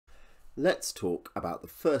let's talk about the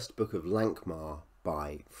First Book of Lankhmar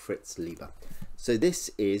by Fritz Leiber. So this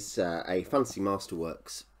is a Fantasy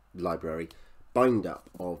Masterworks library bind up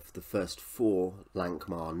of the first 4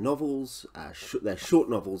 Lankhmar novels. They're short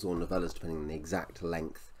novels or novellas depending on the exact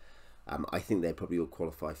length. I think they probably all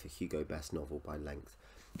qualify for Hugo Best Novel by length.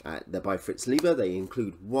 They're by Fritz Leiber. They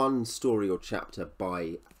include one story or chapter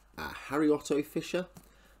by Harry Otto Fischer,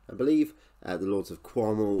 I believe, The Lords of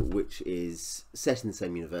Cornwall, which is set in the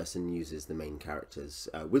same universe and uses the main characters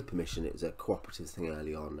with permission. It was a cooperative thing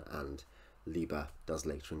early on, and Leiber does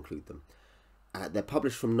later include them. They're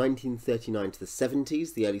published from 1939 to the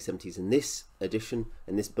 70s, the early 70s in this edition,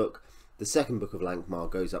 in this book. The second book of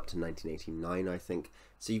Lankhmar goes up to 1989, I think.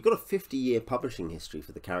 So you've got a 50-year publishing history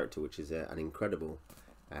for the character, which is an incredible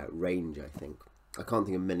range, I think. I can't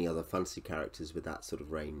think of many other fantasy characters with that sort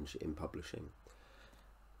of range in publishing.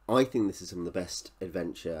 I think this is some of the best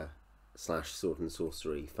adventure / sword and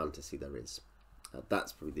sorcery fantasy there is.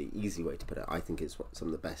 That's probably the easy way to put it. I think it's some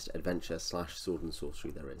of the best adventure / sword and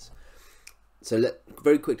sorcery there is. So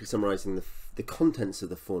very quickly summarising the contents of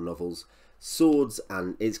the 4 novels. Swords,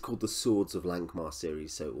 and it's called the Swords of Lankhmar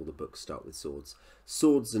series, so all the books start with swords.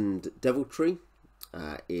 Swords and Deviltry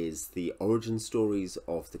is the origin stories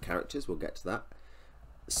of the characters. We'll get to that.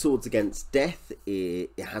 Swords Against Death,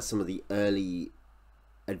 it has some of the early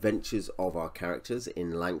adventures of our characters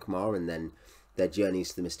in Lankhmar, and then their journeys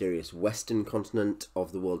to the mysterious western continent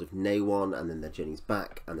of the world of Nawan, and then their journeys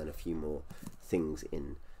back, and then a few more things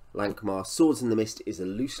in Lankhmar. Swords in the Mist is a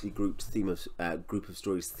loosely grouped group of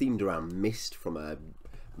stories themed around mist, from a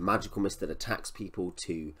magical mist that attacks people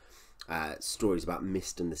to stories about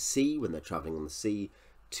mist and the sea when they're travelling on the sea,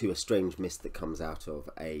 to a strange mist that comes out of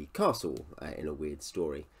a castle in a weird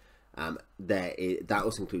story. That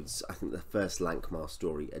also includes, I think, the first Lankhmar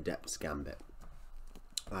story, Adept's Gambit.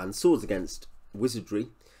 And Swords Against Wizardry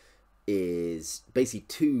is basically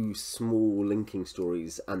 2 small linking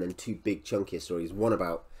stories and then 2 big chunkier stories, one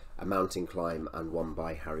about a mountain climb and one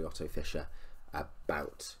by Harry Otto Fischer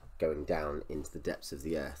about going down into the depths of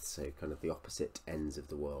the earth, so kind of the opposite ends of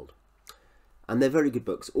the world. And they're very good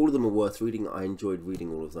books. All of them are worth reading. I enjoyed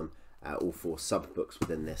reading all of them, all 4 sub-books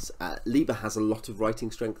within this. Leiber has a lot of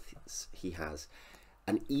writing strength. He has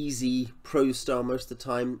an easy prose style most of the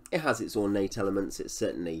time. It has its ornate elements. It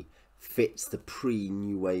certainly fits the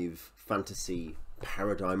pre-New Wave fantasy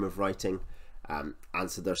paradigm of writing. And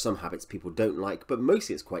so there are some habits people don't like, but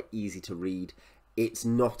mostly it's quite easy to read. It's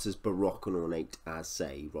not as baroque and ornate as,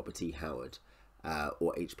 say, Robert E. Howard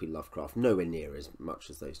or H.P. Lovecraft, nowhere near as much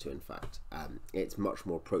as those 2, in fact. It's much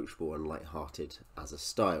more approachable and light-hearted as a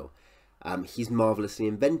style. He's marvellously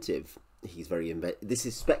inventive. He's very This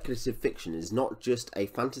is speculative fiction. It is not just a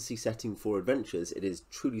fantasy setting for adventures, it is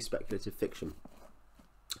truly speculative fiction.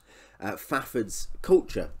 Fafhrd+'s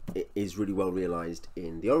culture is really well realised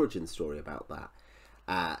in the origin story about that.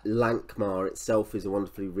 Lankhmar itself is a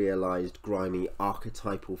wonderfully realised, grimy,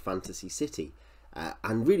 archetypal fantasy city,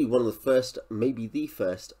 and really one of the first, maybe the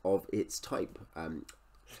first of its type.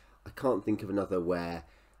 I can't think of another where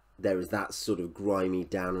there is that sort of grimy,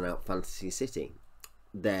 down-and-out fantasy city.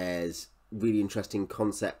 There's really interesting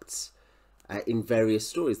concepts in various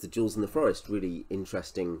stories. The Jewels in the Forest, really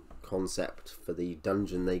interesting concept for the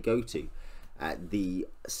dungeon they go to. The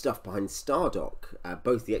stuff behind Stardock,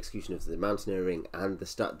 both the execution of the mountaineering and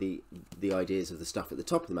the ideas of the stuff at the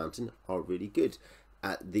top of the mountain are really good.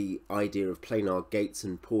 The idea of planar gates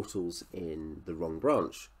and portals in The Wrong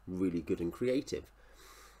Branch, really good and creative.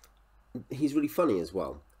 He's really funny as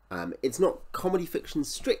well. It's not comedy fiction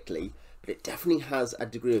strictly, but it definitely has a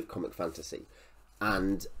degree of comic fantasy.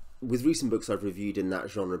 And with recent books I've reviewed in that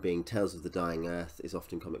genre being Tales of the Dying Earth is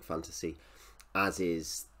often comic fantasy, as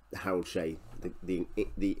is Harold Shea, the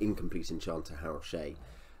incomplete enchanter Harold Shea.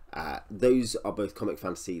 Those are both comic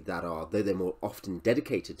fantasy that are, though they're more often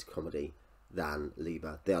dedicated to comedy than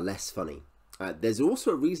Leiber, they are less funny. There's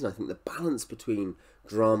also a reason I think the balance between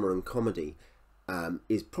drama and comedy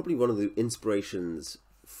is probably one of the inspirations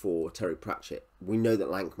for Terry Pratchett. We know that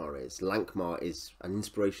Lankhmar is. Lankhmar is an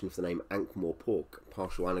inspiration for the name Ankh-Morpork,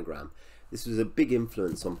 partial anagram. This was a big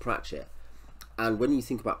influence on Pratchett. And when you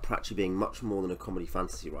think about Pratchett being much more than a comedy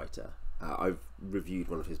fantasy writer, I've reviewed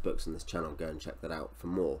one of his books on this channel, go and check that out for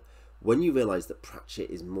more. When you realise that Pratchett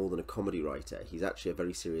is more than a comedy writer, he's actually a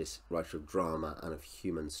very serious writer of drama and of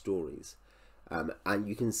human stories. And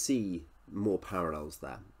you can see more parallels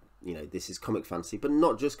there. You know, this is comic fantasy, but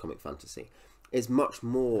not just comic fantasy. It's much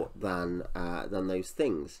more than those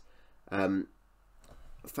things. Fafhrd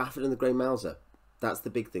and the Grey Mouser, that's the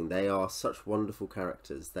big thing. They are such wonderful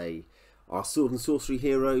characters. They are sword and sorcery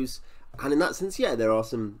heroes, And in that sense, yeah, there are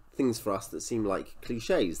some things for us that seem like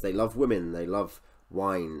cliches. They love women, they love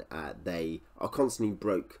wine, they are constantly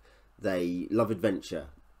broke, they love adventure,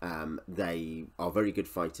 they are very good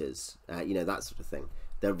fighters, you know, that sort of thing.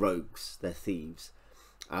 They're rogues, they're thieves.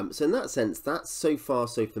 So in that sense, that's so far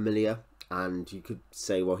so familiar, and you could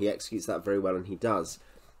say, well, he executes that very well, and he does.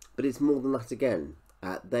 But it's more than that again.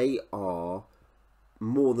 They are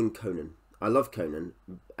more than Conan. I love Conan,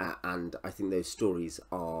 and I think those stories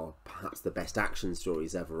are perhaps the best action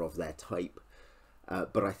stories ever of their type.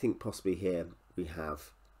 But I think possibly here we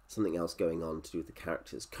have something else going on to do with the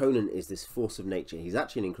characters. Conan is this force of nature. He's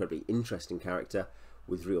actually an incredibly interesting character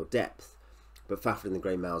with real depth, but Fafhrd and the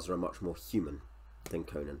Grey Mouser are much more human than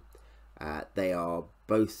Conan. They are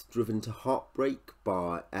both driven to heartbreak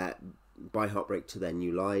by heartbreak to their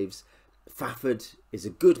new lives. Fafhrd is a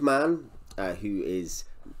good man who is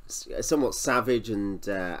somewhat savage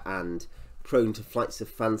and prone to flights of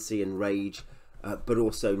fancy and rage, but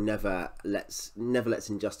also never lets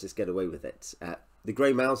injustice get away with it. The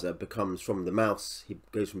Grey Mouser becomes from the mouse. He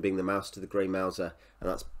goes from being the mouse to the Grey Mouser, and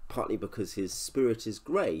that's partly because his spirit is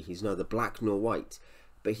grey. He's neither black nor white,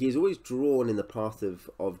 but he is always drawn in the path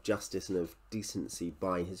of justice and of decency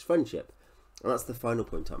by his friendship. And that's the final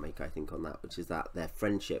point I make, I think, on that, which is that their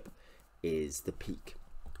friendship is the peak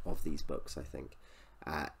of these books, I think.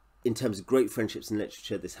 In terms of great friendships in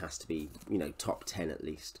literature, this has to be, you know, top 10 at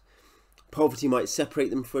least. Poverty might separate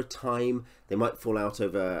them for a time. They might fall out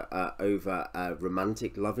over a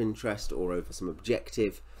romantic love interest or over some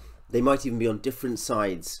objective. They might even be on different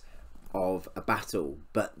sides of a battle,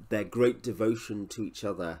 but their great devotion to each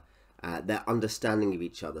other, their understanding of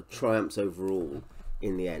each other, triumphs overall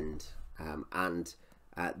in the end. And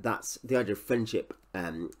that's the idea of friendship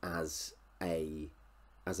as a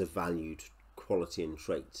valued quality and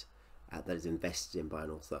trait that is invested in by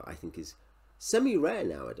an author, I think is semi-rare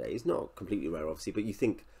nowadays. Not completely rare, obviously, but you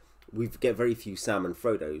think we get very few Sam and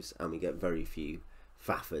Frodos, and we get very few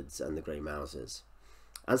Fafhrds and the Grey Mousers.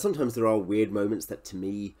 And sometimes there are weird moments that, to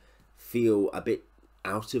me, feel a bit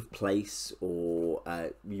out of place, or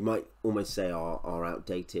you might almost say are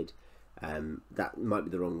outdated. That might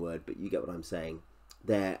be the wrong word, but you get what I'm saying.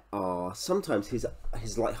 There are sometimes his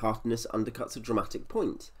lightheartedness undercuts a dramatic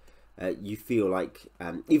point. You feel like,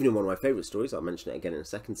 even in one of my favourite stories, I'll mention it again in a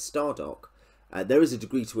second, Stardock, there is a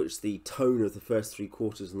degree to which the tone of the first 3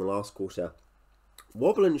 quarters and the last quarter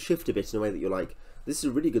wobble and shift a bit in a way that you're like, this is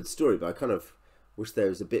a really good story, but I kind of wish there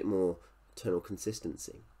was a bit more tonal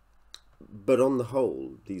consistency. But on the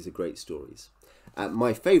whole, these are great stories.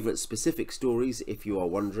 My favourite specific stories, if you are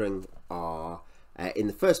wondering, are in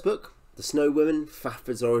the first book, The Snow Women.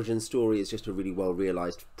 Fafhrd's origin story is just a really well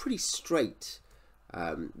realised, pretty straight,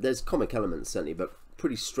 there's comic elements certainly, but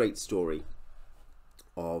pretty straight story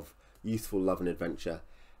of youthful love and adventure.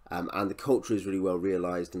 And the culture is really well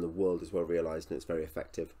realised, and the world is well realised, and it's very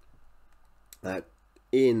effective.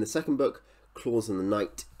 In the second book, Claws and the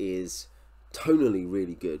Night is tonally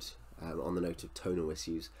really good, on the note of tonal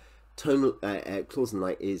issues. Claws and the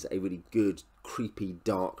Night is a really good, creepy,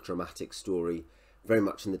 dark, dramatic story, very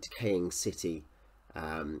much in the decaying city,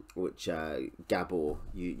 which Gabor,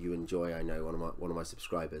 you enjoy, I know, one of my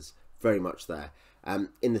subscribers, very much there.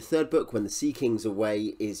 In the third book, When the Sea King's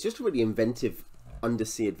Away, is just a really inventive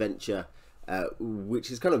undersea adventure,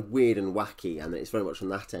 which is kind of weird and wacky, and it's very much on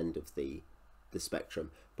that end of the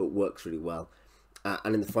spectrum, but works really well.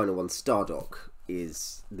 And in the final one, Stardock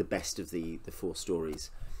is the best of the 4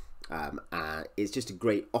 stories. It's just a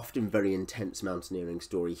great, often very intense mountaineering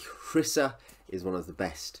story. Hrissa is one of the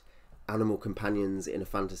best animal companions in a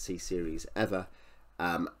fantasy series ever,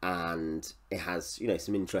 and it has, you know,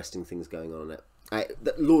 some interesting things going on in it.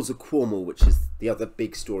 The Lords of Cornwall, which is the other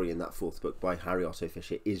big story in that 4th book by Harry Otto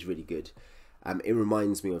Fisher, is really good. It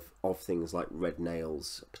reminds me of things like Red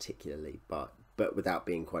Nails particularly, but without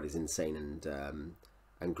being quite as insane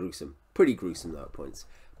and gruesome. Pretty gruesome though at points.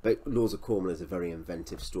 But Lords of Cornwall is a very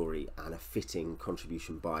inventive story and a fitting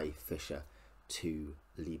contribution by Fisher to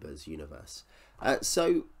Leiber's universe.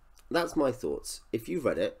 So that's my thoughts. If you've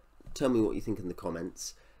read it, tell me what you think in the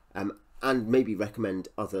comments, and maybe recommend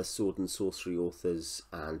other sword and sorcery authors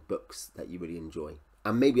and books that you really enjoy,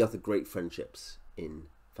 and maybe other great friendships in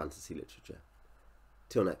fantasy literature.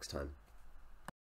 Till next time.